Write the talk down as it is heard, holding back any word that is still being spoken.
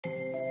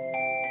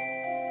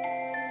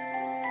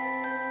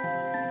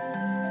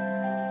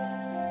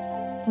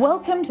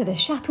Welcome to the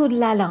Château de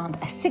Lalande,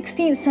 a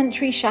 16th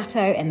century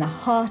chateau in the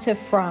heart of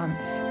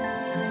France.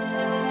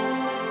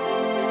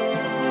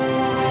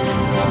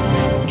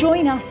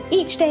 Join us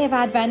each day of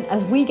Advent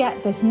as we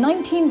get this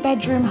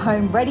 19-bedroom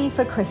home ready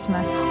for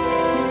Christmas.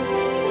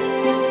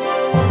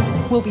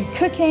 We'll be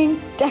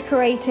cooking,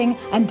 decorating,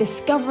 and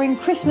discovering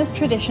Christmas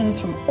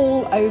traditions from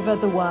all over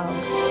the world.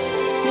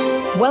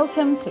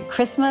 Welcome to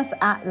Christmas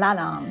at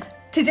Lalande.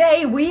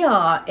 Today we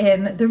are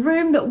in the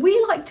room that we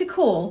like to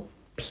call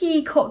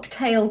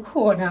Peacocktail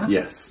Corner.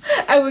 Yes.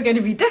 And we're going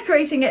to be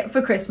decorating it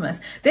for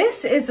Christmas.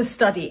 This is the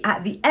study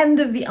at the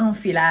end of the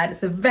enfilade. It's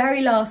the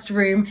very last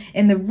room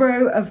in the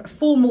row of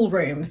formal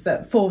rooms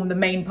that form the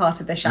main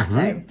part of the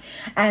chateau.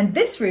 And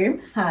this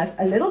room has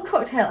a little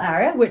cocktail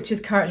area, which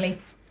is currently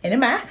in a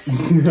mess.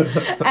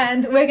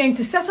 And we're going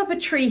to set up a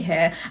tree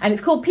here, and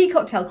it's called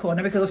Peacocktail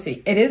Corner because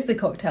obviously it is the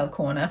cocktail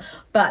corner,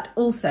 but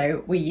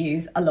also we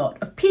use a lot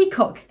of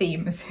peacock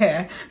themes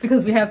here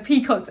because we have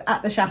peacocks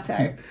at the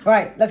chateau.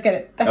 Right, let's get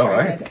it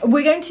decorated. Right.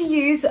 We're going to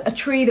use a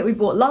tree that we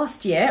bought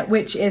last year,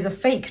 which is a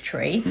fake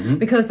tree,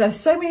 because there's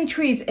so many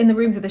trees in the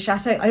rooms of the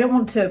chateau. I don't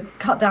want to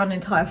cut down an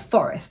entire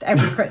forest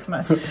every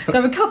Christmas. So I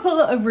have a couple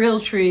of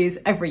real trees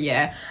every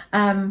year.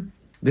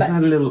 This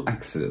had a little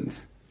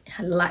accident.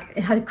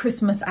 It had a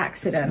Christmas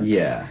accident.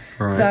 Yeah,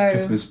 right. So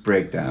Christmas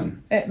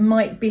breakdown. It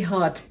might be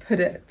hard to put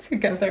it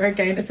together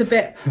again. It's a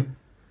bit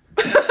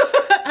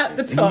at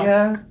the top.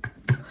 Yeah.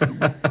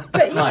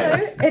 But you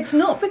know, it's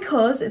not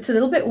because it's a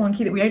little bit wonky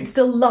that we don't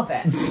still love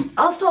it.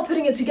 I'll start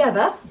putting it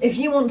together if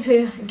you want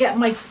to get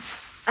my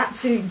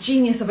absolute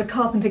genius of a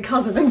carpenter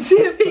cousin and see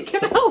if he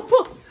can help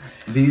us.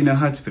 Do you know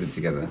how to put it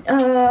together?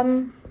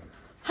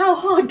 How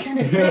hard can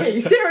it be?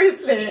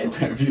 Seriously.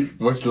 Have you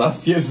watched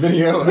last year's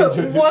video?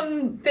 Put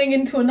one thing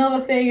into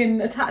another thing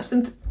and attach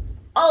them to...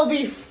 I'll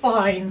be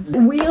fine.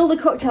 Wheel the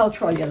cocktail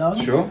trolley along.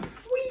 Sure.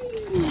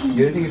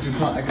 The only thing is we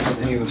can't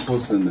access any of the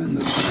porcelain in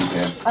the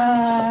here.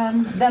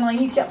 Then I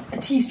need to get a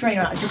tea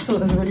strainer out. I just saw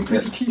there's a really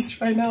pretty tea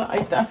strainer that I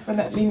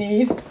definitely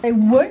need. I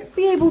won't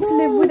be able to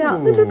live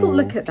without the little...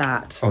 Look at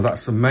that. Oh,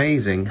 that's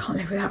amazing. Can't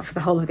live without for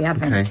the whole of the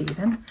Advent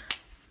season.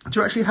 Do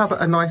you actually have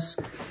a nice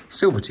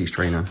silver tea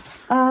strainer?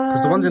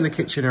 Because the ones in the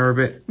kitchen are a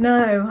bit...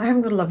 No, I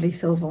haven't got a lovely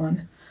silver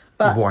one.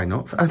 But why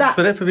not? Philip,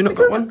 have you not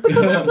got one? Because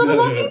I've got a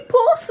lovely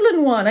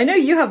porcelain one. I know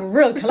you have a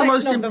real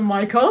collection of them,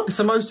 Michael. It's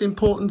the most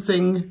important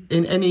thing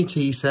in any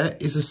tea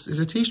set is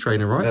a tea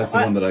strainer, right? That's the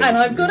one that I And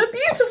I've got a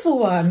beautiful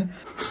one.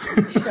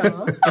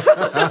 Sure.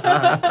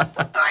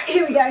 Alright,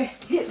 here we go.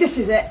 This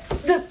is it.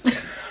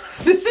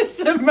 This is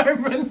the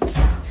moment.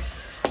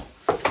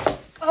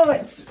 Oh,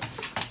 it's...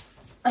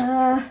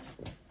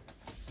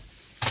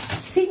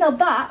 See, now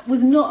that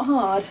was not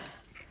hard.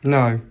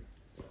 No.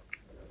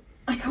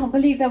 I can't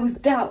believe there was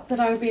doubt that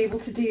I would be able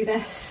to do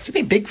this. It's a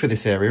bit big for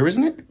this area,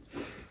 isn't it?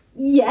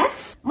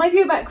 Yes. My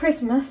view about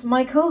Christmas,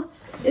 Michael,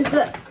 is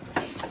that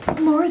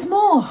more is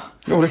more.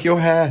 Oh, look at your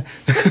hair.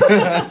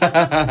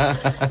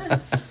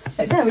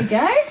 There we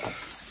go.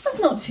 That's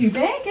not too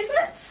big, is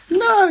it?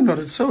 No, not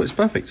at all. It's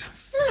perfect.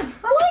 Yeah,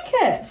 I like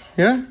it.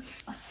 Yeah?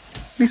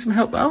 Need some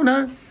help? Oh,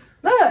 no.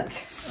 Look.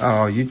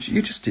 Oh, you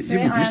just did.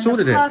 You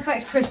sorted it.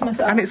 Perfect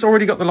Christmas. And it's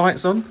already got the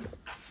lights on.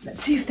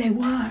 Let's see if they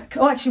work.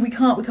 Oh, actually, we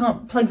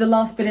can't plug the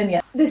last bit in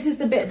yet. This is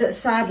the bit that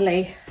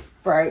sadly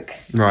broke.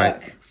 Right.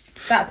 Look,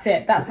 that's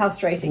it. That's how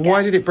straight it gets.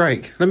 Why did it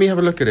break? Let me have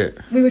a look at it.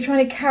 We were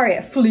trying to carry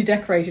a fully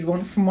decorated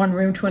one from one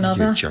room to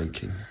another. You're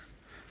joking.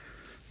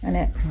 And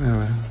it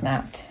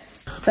snapped.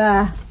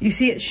 There. You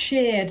see it's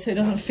sheared so it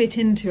doesn't fit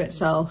into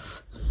itself.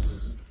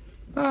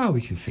 Oh,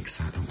 we can fix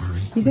that, don't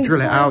worry. You think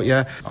Drill it so? out,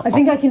 yeah. I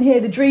think I can hear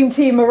the dream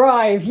team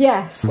arrive,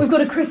 yes. We've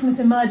got a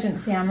Christmas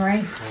emergency, Amory.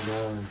 Oh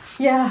no.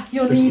 Yeah,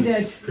 you're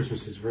needed.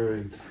 Christmas is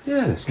ruined.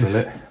 Yeah. Let's drill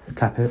it,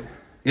 tap it.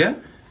 Yeah?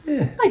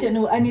 Yeah. I don't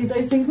know what any of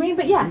those things mean,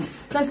 but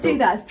yes, let's do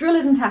that. Let's drill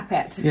it and tap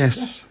it.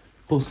 Yes.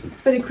 Awesome.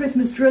 Bit of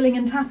Christmas drilling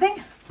and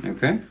tapping.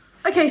 Okay.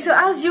 Okay, so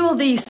as you're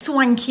the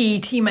swanky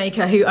tea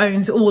maker who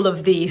owns all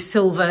of the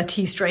silver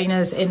tea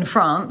strainers in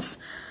France,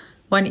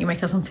 why don't you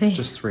make us some tea?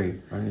 Just three.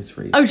 Only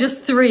three. Oh,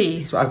 just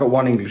three. So I've got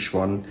one English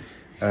one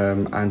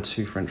and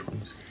two French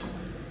ones.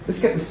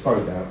 Let's get the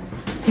spode out.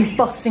 He's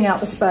busting out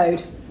the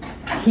spode.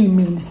 He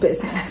means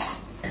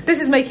business.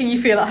 This is making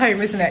you feel at home,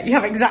 isn't it? You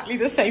have exactly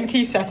the same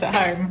tea set at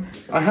home.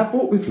 I have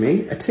brought with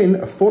me a tin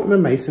of Fortnum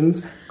 &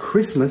 Mason's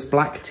Christmas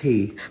black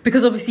tea.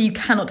 Because obviously you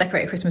cannot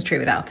decorate a Christmas tree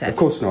without it. Of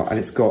course not. And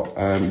it's got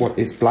what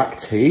is black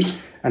tea,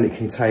 and it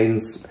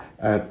contains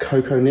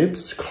cocoa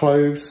nibs,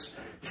 cloves,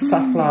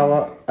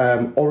 safflower,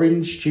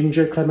 orange,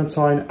 ginger,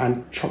 clementine,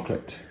 and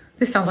chocolate.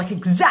 This sounds like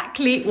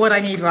exactly what I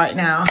need right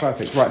now.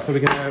 Perfect. Right, so we're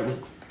going to...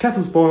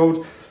 Kettle's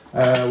boiled.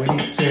 We need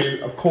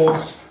to, of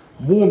course,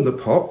 warm the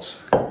pot.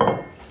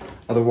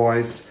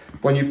 Otherwise,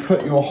 when you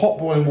put your hot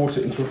boiling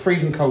water into a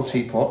freezing cold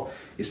teapot,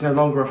 it's no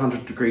longer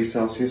 100 degrees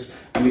Celsius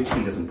and your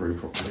tea doesn't brew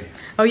properly.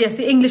 Oh yes,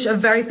 the English are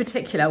very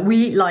particular.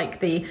 We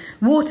like the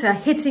water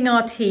hitting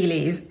our tea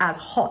leaves as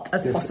hot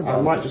as possible.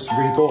 I might just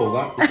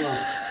reboil that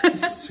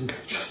as well.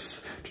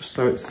 just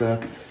so it's...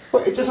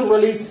 but it doesn't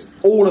release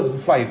all of the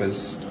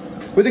flavours.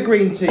 With the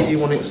green tea, you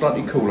want it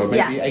slightly cooler,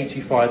 maybe Yeah.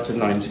 85 to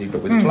 90,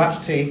 but with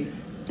black tea,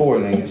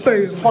 boiling, it's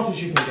as hot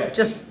as you can get.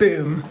 Just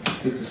boom.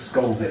 Need to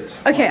scald it.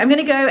 Okay, I'm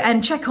gonna go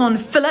and check on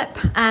Philip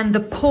and the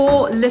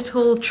poor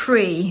little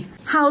tree.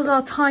 How's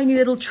our tiny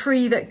little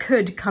tree that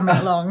could come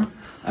along?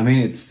 I mean,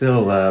 it's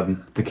still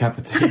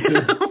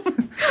decapitated.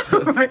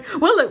 Right.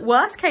 Well, look,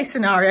 worst case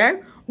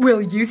scenario,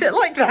 we'll use it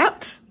like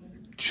that.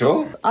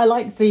 Sure. I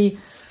like the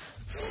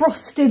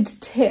frosted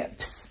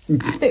tips.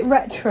 A bit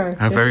retro.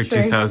 How this very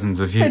tree. 2000s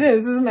of you. It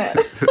is, isn't it?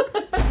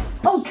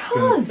 Oh,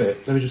 colours.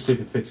 Let me just see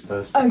if it fits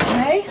first.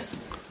 Okay.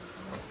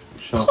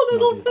 Sharp A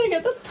little maybe. thing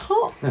at the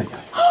top. There you go.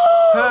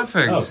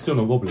 Perfect. Oh, it's still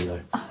not wobbly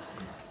though.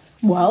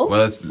 Well,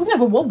 that's- we can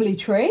have a wobbly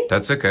tree.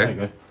 That's There you okay.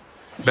 go.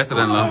 Better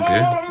than last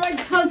year. Oh,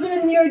 my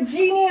cousin, you're a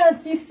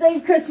genius. You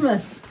saved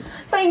Christmas.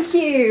 Thank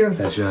you.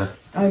 Pleasure.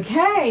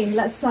 Okay,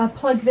 let's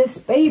plug this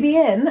baby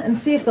in and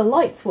see if the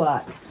lights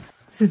work.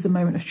 This is the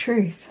moment of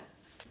truth.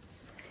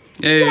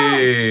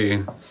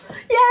 Yay!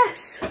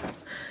 Yes!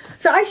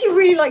 So I actually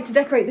really like to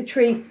decorate the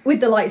tree with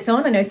the lights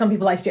on. I know some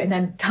people like to do it and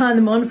then turn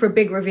them on for a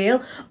big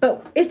reveal.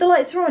 But if the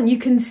lights are on, you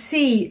can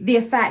see the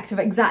effect of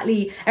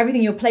exactly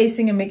everything you're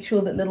placing and make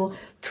sure that little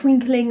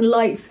twinkling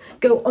lights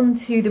go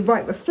onto the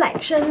right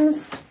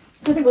reflections.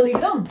 So I think we'll leave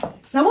it on.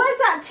 Now where's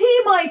that tea,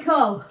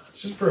 Michael?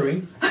 It's just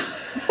brewing.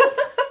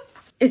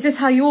 Is this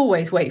how you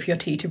always wait for your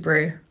tea to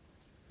brew?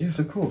 Yes,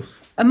 of course.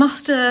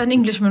 Must an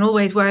Englishman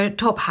always wear a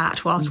top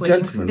hat whilst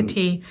waiting for the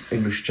tea?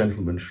 English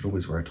gentleman should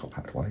always wear a top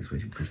hat while he's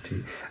waiting for his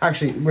tea.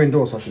 Actually, we're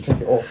indoors, so I should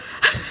take it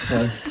off.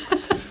 So.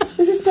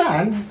 Is this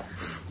Dan?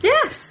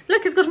 Yes,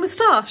 look, it's got a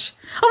moustache.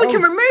 Oh, we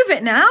can remove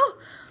it now.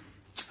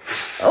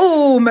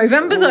 Oh,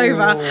 Movember's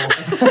over.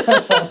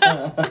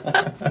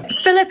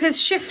 Philip is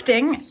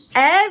shifting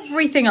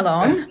everything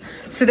along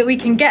so that we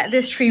can get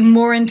this tree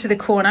more into the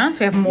corner, so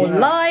we have more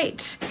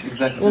light.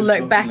 Exactly. Will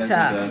look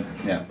better.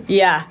 Yeah.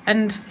 Yeah,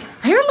 and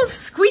I hear a lot of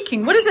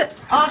squeaking. What is it?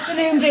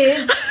 Afternoon,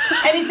 dears.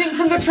 Anything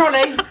from the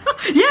trolley?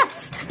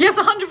 Yes,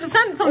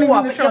 100% something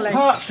from the trolley.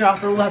 Parched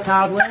after all that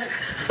hard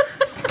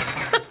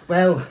work.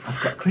 Well,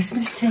 I've got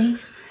Christmas tea,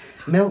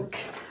 milk,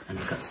 and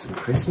I've got some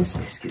Christmas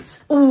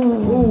biscuits.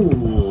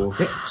 Ooh.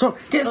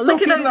 Get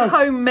Look at those low.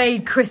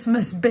 homemade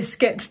Christmas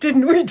biscuits,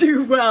 didn't we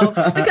do well? Look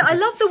at, I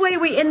love the way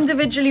we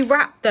individually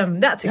wrapped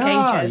them. That took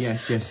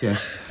ages.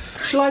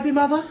 Yes. Shall I be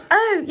mother?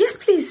 Oh, yes,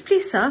 please,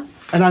 sir.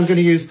 And I'm going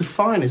to use the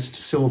finest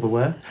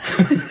silverware.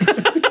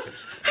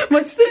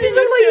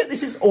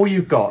 This is all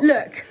you've got.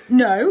 Look,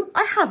 no,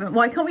 I haven't.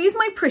 Why can't we use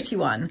my pretty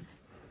one?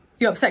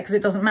 You're upset because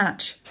it doesn't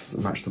match?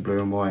 Doesn't match the blue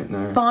and white,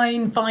 no.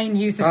 Fine,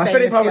 use the Philip,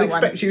 stainless I would steel one.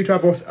 expect you to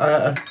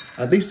have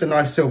at least a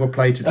nice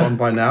silver-plated one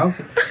by now.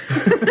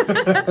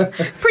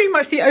 Pretty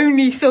much the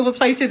only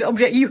silver-plated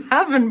object you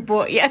haven't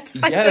bought yet,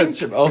 I Yeah, think. that's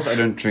true. Also, I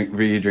don't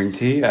really drink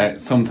tea. I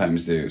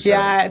sometimes do. So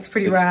Yeah, it's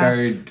pretty rare. It's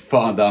very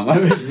far down my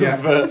list Yeah,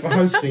 of... for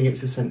hosting,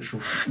 it's essential.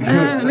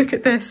 Look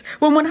at this.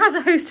 When one has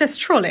a hostess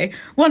trolley,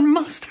 one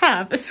must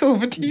have a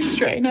silver tea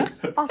strainer.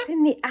 Up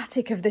in the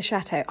attic of the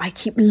chateau, I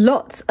keep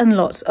lots and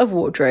lots of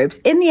wardrobes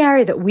in the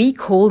area that we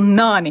call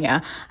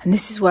Narnia, and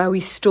this is where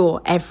we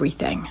store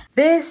everything.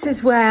 This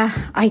is where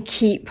I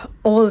keep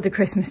all of the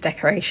Christmas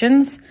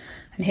decorations,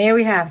 and here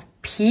we have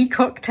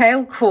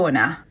Peacocktail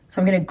Corner.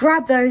 So I'm going to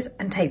grab those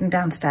and take them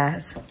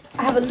downstairs.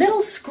 I have a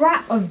little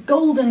scrap of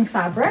golden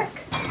fabric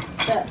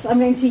that I'm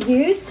going to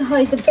use to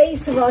hide the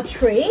base of our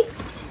tree.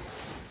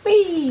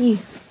 Whee!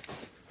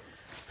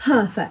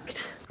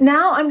 Perfect.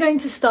 Now I'm going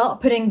to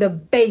start putting the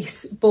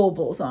base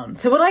baubles on.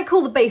 So what I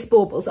call the base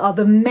baubles are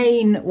the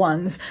main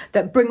ones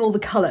that bring all the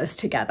colours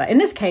together. In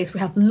this case, we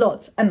have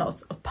lots and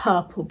lots of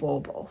purple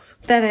baubles.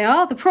 There they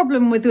are. The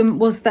problem with them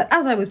was that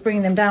as I was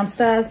bringing them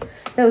downstairs,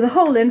 there was a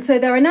hole in, so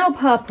there are now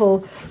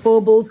purple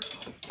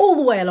baubles all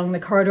the way along the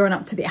corridor and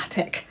up to the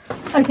attic.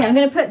 Okay, I'm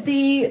going to put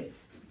the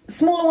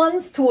smaller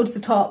ones towards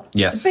the top,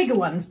 Yes. the bigger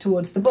ones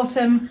towards the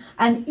bottom,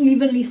 and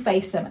evenly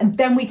space them. And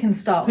then we can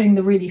start putting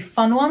the really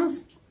fun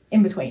ones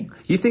in between.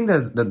 You think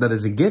that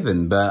is a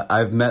given, but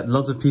I've met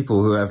lots of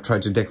people who have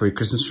tried to decorate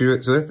Christmas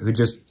trees with, who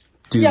just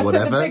do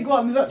whatever. Put the big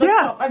ones at the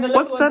top and the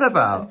little What's ones that at the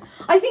about?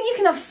 bottom. I think you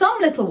can have some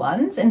little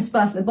ones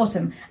interspersed at the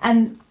bottom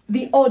and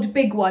the odd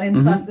big one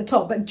interspersed at the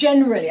top, but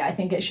generally I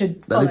think it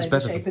should follow looks the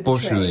better shape of the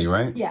proportionally, tree.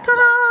 right? Yeah.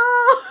 Ta-da!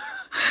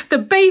 The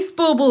base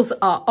baubles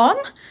are on,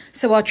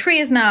 so our tree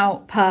is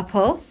now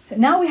purple. So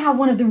now we have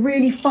one of the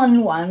really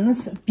fun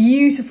ones,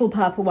 beautiful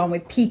purple one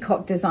with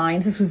peacock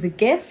designs. This was a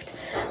gift,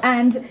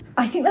 and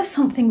I think there's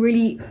something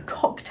really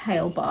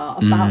cocktail bar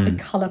about the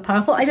colour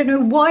purple. I don't know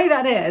why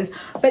that is,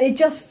 but it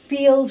just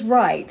feels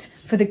right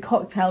for the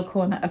cocktail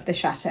corner of the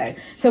chateau.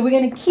 So we're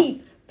going to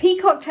keep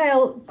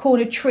Peacocktail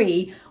Corner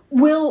tree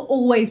will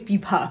always be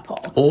purple.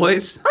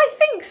 Always? I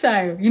think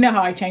so. You know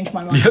how I change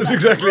my mind. Yes,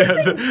 exactly.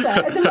 I think so.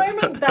 At the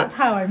moment, that's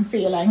how I'm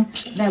feeling.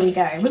 There we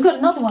go. We've got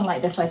another one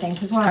like this, I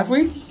think, as well. Have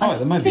we? Oh,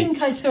 there might I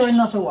think I saw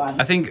another one.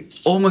 I think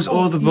almost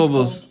all the beautiful.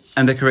 baubles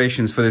and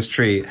decorations for this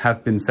tree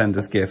have been sent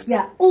as gifts.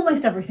 Yeah,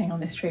 almost everything on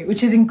this tree,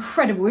 which is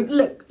incredible.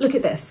 Look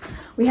at this.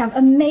 We have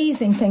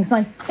amazing things. And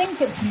I think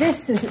it's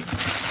this.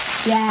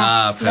 Yes.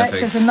 Ah, Look, perfect.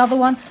 there's another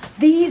one.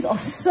 These are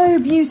so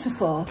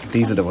beautiful.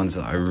 These are the ones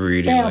that I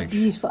really They like. are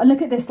beautiful. And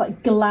look at this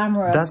like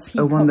glamorous. That's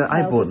a one that I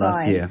peacock bought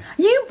last design. year.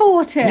 You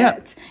bought it? Yeah.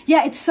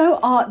 Yeah, it's so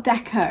art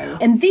deco.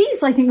 And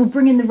these I think will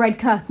bring in the red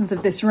curtains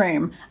of this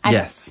room and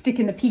Yes. stick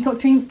in the peacock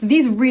tree.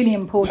 These are really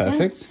important.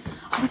 Perfect.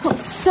 Oh, we've got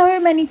so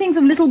many things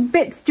of little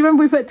bits. Do you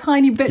remember we put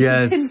tiny bits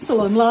Yes. of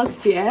tinsel on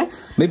last year?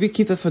 Maybe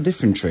keep that for a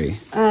different tree.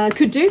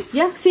 Could do.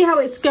 Yeah, see how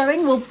it's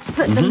going. We'll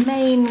put the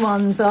main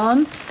ones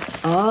on.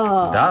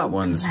 Oh, That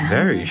one's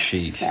very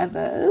chic.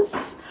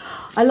 feathers.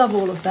 I love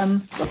all of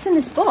them. What's in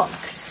this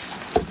box?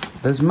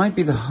 Those might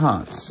be the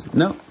hearts.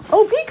 No.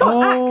 Oh, peacock!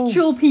 Oh.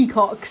 Actual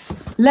peacocks.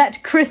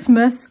 Let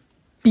Christmas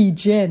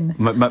begin.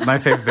 My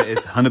favourite bit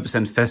is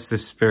 100%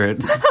 festive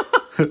spirit.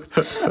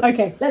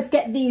 Okay, let's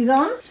get these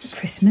on.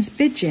 Christmas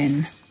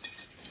pigeon.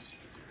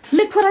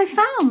 Look what I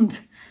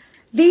found.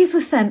 These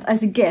were sent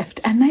as a gift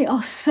and they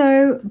are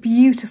so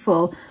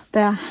beautiful.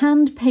 They are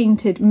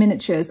hand-painted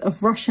miniatures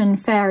of Russian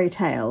fairy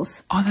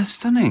tales. Oh, that's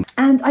stunning.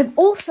 And I've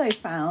also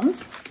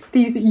found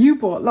these that you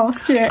bought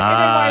last year.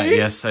 Ah, Anyways,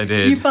 yes, I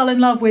did. You fell in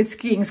love with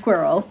skiing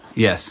squirrel.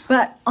 Yes.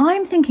 But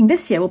I'm thinking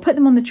this year we'll put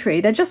them on the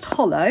tree. They're just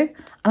hollow and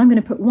I'm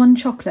going to put one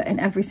chocolate in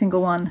every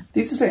single one.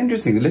 These are so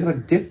interesting. They look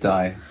like dip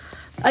dye.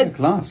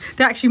 Glass.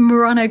 They're actually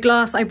Murano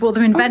glass. I bought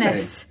them in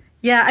Venice.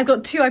 Yeah, I've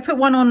got two. I put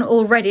one on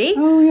already.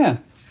 Oh yeah.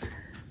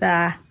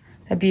 There.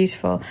 They're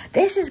beautiful.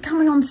 This is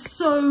coming on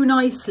so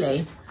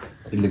nicely.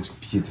 It looks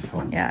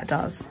beautiful. Yeah, it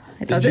does.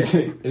 It does.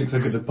 It looks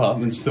like a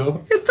department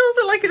store. does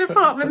look like a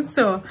department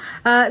store.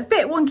 It's a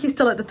bit wonky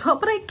still at the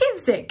top, but it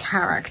gives it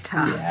character.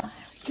 Yeah.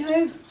 There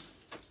we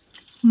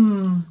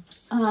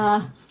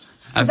go.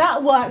 So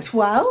that worked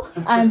well,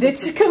 and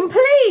it's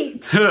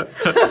complete.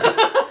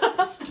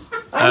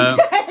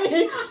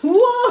 Okay.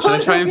 Whoa. Shall I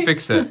try and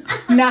fix it?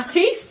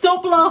 Natty,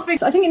 stop laughing.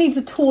 I think it needs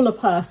a taller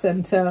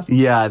person to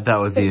Yeah, that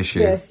was the issue.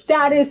 this.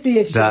 That is the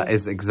issue. That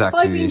is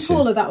exactly If I'd the been issue.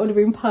 taller, that would have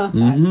been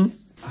perfect.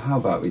 How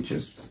about we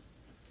just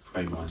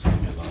Frame my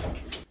something like.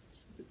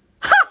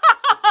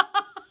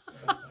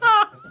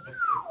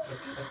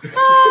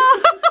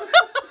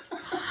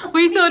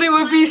 We thought it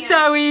would be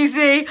so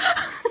easy.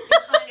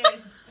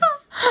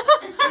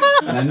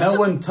 and no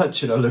one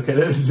touch it or look at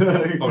it.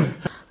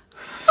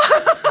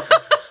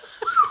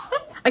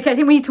 Okay, I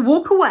think we need to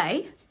walk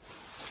away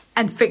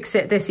and fix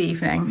it this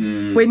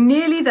evening. We're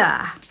nearly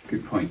there.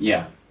 Good point.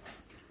 Yeah.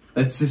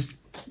 Let's just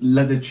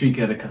let the tree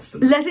get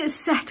accustomed. Let it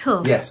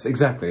settle. Yes,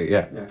 exactly.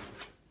 Yeah.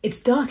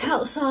 It's dark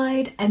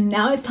outside and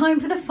now it's time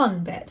for the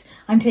fun bit.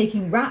 I'm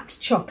taking wrapped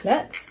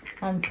chocolates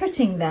and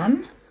putting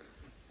them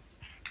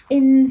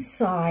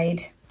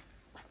inside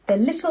the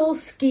little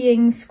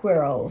skiing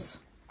squirrels.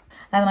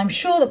 And I'm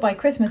sure that by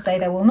Christmas Day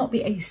there will not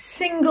be a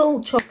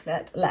single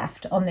chocolate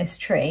left on this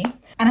tree.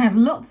 And I have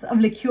lots of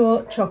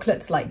liqueur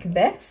chocolates like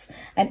this.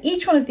 And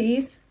each one of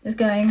these is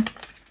going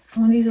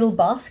in one of these little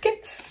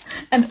baskets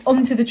and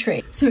onto the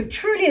tree. So it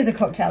truly is a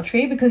cocktail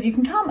tree because you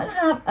can come and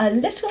have a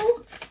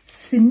little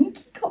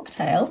sneaky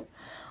cocktail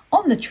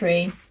on the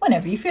tree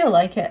whenever you feel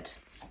like it.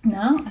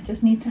 Now I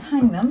just need to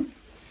hang them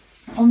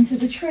onto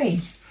the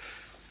tree.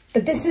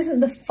 But this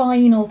isn't the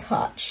final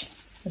touch.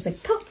 There's a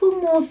couple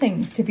more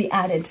things to be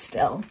added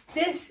still.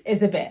 This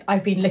is a bit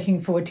I've been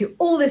looking forward to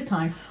all this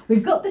time.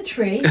 We've got the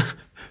tree.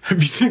 Have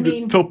you seen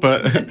the topper?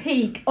 The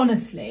peak,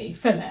 honestly,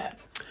 Philip.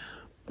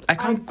 I I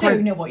can't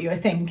don't know what you were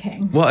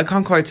thinking. Well, I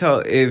can't quite tell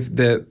if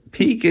the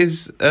peak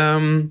is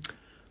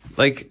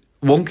like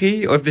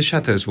wonky or if the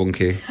chateau is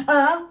wonky.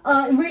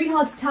 Really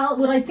hard to tell.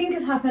 What I think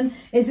has happened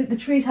is that the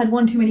tree's had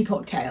one too many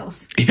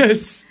cocktails.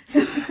 Yes.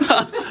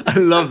 I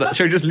love that.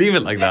 Should we just leave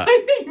it like that?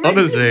 Maybe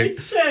Honestly, we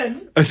should.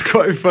 it's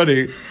quite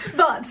funny.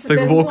 But It's like a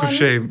there's walk one of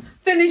shame.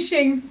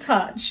 finishing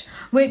touch,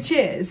 which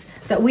is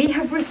that we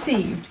have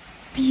received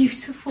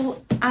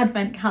beautiful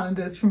advent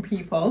calendars from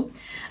people.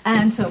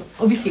 And so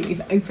obviously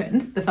we've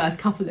opened the first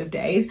couple of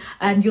days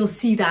and you'll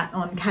see that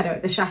on Cadeau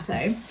at the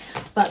Chateau.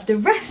 But the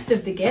rest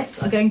of the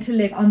gifts are going to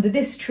live under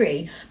this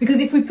tree because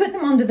if we put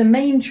them under the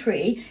main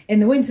tree in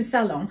the winter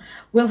salon,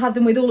 we'll have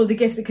them with all of the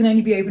gifts that can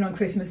only be opened on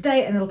Christmas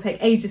Day and it'll take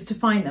ages to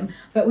find them.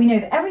 But we know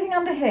that everything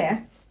under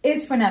here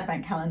is for an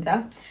advent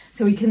calendar,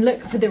 so we can look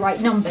for the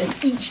right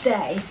numbers each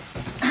day.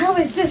 How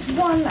is this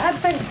one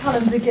advent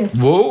calendar gift?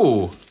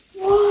 Whoa.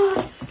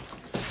 What?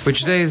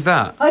 Which day is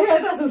that? I know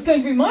that was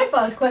going to be my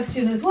first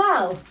question as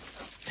well.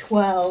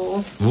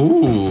 12.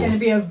 Ooh. Going to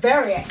be a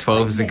very exciting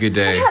 12 is a good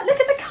day. Yeah, look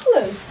at the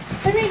colours.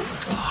 I mean,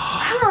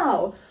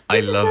 how? I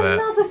This love is it.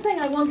 another thing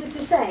I wanted to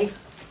say,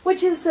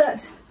 which is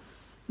that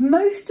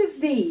most of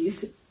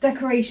these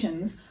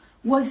decorations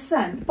were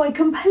sent by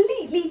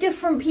completely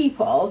different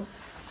people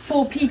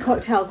for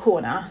Peacocktail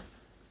Corner.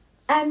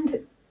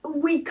 And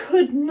we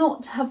could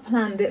not have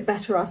planned it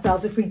better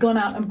ourselves if we'd gone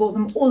out and bought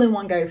them all in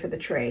one go for the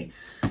tree.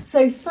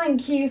 So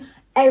thank you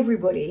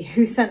everybody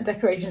who sent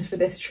decorations for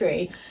this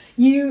tree.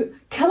 You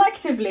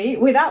collectively,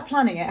 without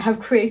planning it, have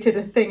created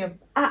a thing of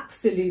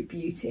absolute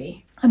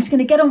beauty. I'm just going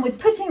to get on with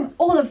putting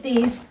all of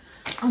these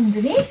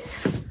underneath.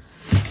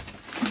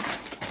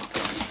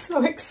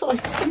 So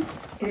exciting.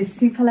 It is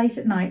super late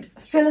at night.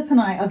 Philip and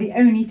I are the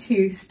only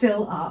two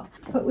still up,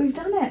 but we've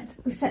done it.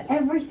 We've set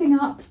everything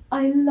up.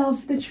 I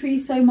love the tree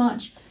so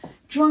much.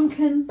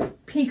 Drunken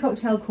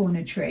Peacocktail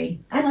Corner tree.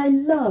 And I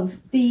love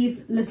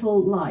these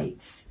little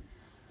lights.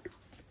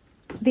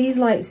 These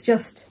lights,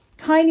 just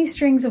tiny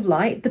strings of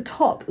light. The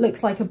top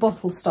looks like a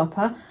bottle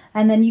stopper,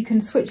 and then you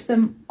can switch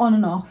them on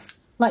and off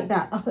like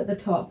that up at the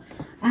top.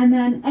 And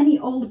then any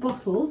old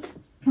bottles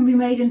can be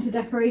made into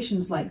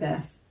decorations like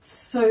this.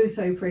 So,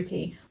 so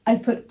pretty.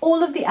 I've put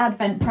all of the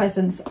Advent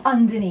presents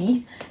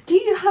underneath. Do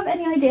you have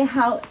any idea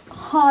how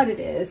hard it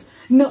is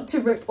not to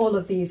rip all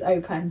of these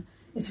open?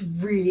 It's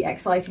really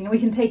exciting, and we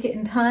can take it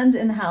in turns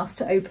in the house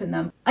to open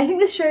them. I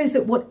think this shows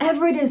that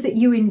whatever it is that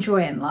you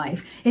enjoy in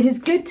life, it is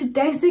good to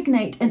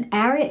designate an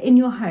area in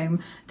your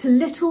home to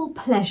little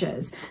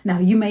pleasures. Now,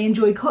 you may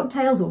enjoy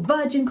cocktails or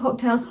virgin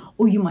cocktails,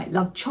 or you might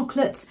love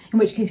chocolates, in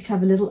which case you could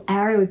have a little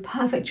area with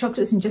perfect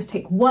chocolates and just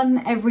take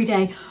one every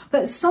day.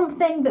 But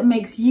something that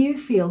makes you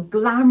feel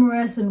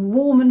glamorous and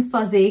warm and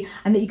fuzzy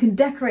and that you can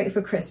decorate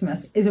for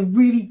Christmas is a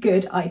really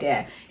good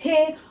idea.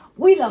 Here,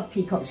 we love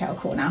Peacocktail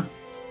Corner.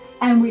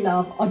 And we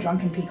love our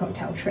drunken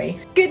peacocktail tree.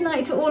 Good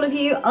night to all of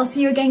you. I'll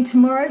see you again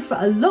tomorrow for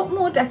a lot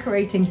more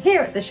decorating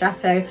here at the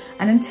chateau.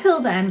 And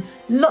until then,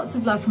 lots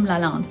of love from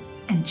Lalande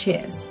and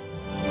cheers.